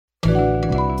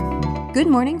Good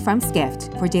morning from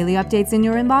Skift. For daily updates in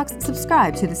your inbox,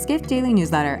 subscribe to the Skift Daily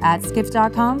newsletter at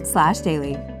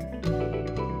skift.com/daily.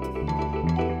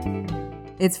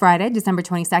 It's Friday, December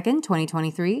 22nd,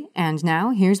 2023, and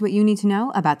now here's what you need to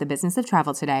know about the business of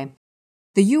travel today.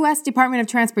 The U.S. Department of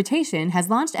Transportation has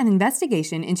launched an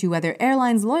investigation into whether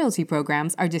airlines' loyalty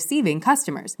programs are deceiving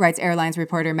customers, writes Airlines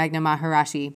reporter Meghna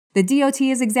Maharashi. The DOT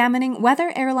is examining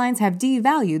whether airlines have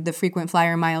devalued the frequent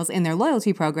flyer miles in their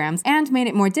loyalty programs and made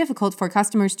it more difficult for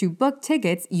customers to book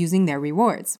tickets using their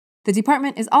rewards. The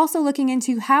department is also looking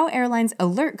into how airlines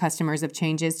alert customers of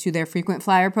changes to their frequent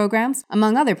flyer programs,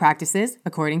 among other practices,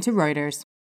 according to Reuters.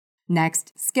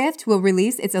 Next, Skift will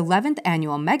release its 11th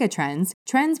annual Megatrends,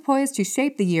 trends poised to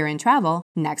shape the year in travel,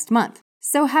 next month.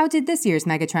 So how did this year's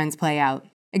Megatrends play out?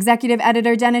 Executive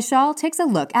editor Dennis Shaw takes a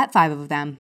look at 5 of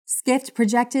them. Skift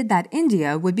projected that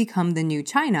India would become the new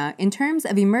China in terms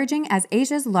of emerging as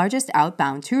Asia's largest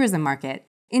outbound tourism market.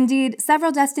 Indeed,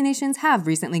 several destinations have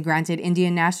recently granted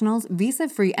Indian nationals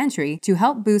visa-free entry to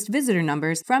help boost visitor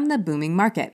numbers from the booming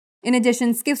market. In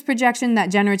addition, Skift's projection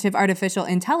that generative artificial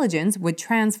intelligence would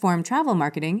transform travel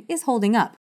marketing is holding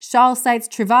up. Shaw cites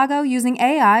Trivago using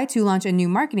AI to launch a new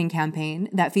marketing campaign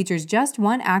that features just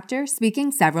one actor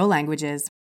speaking several languages.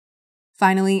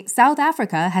 Finally, South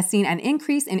Africa has seen an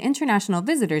increase in international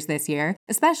visitors this year,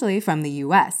 especially from the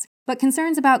U.S., but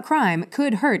concerns about crime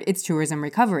could hurt its tourism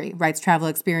recovery, writes Travel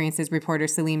Experiences reporter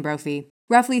Celine Brophy.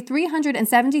 Roughly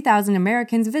 370,000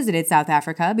 Americans visited South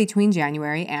Africa between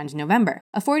January and November,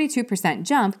 a 42%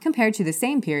 jump compared to the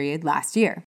same period last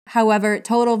year. However,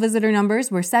 total visitor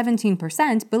numbers were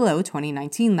 17% below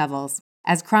 2019 levels.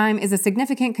 As crime is a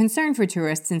significant concern for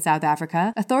tourists in South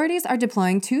Africa, authorities are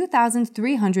deploying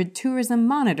 2,300 tourism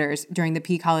monitors during the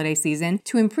peak holiday season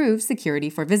to improve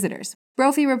security for visitors.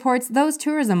 Brophy reports those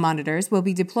tourism monitors will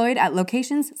be deployed at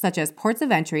locations such as ports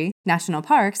of entry, national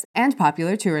parks, and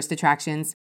popular tourist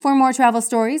attractions. For more travel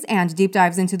stories and deep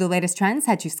dives into the latest trends,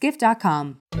 head to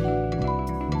skift.com.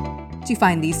 To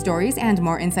find these stories and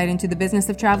more insight into the business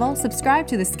of travel, subscribe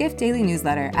to the Skift Daily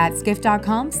newsletter at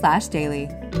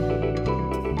skift.com/daily.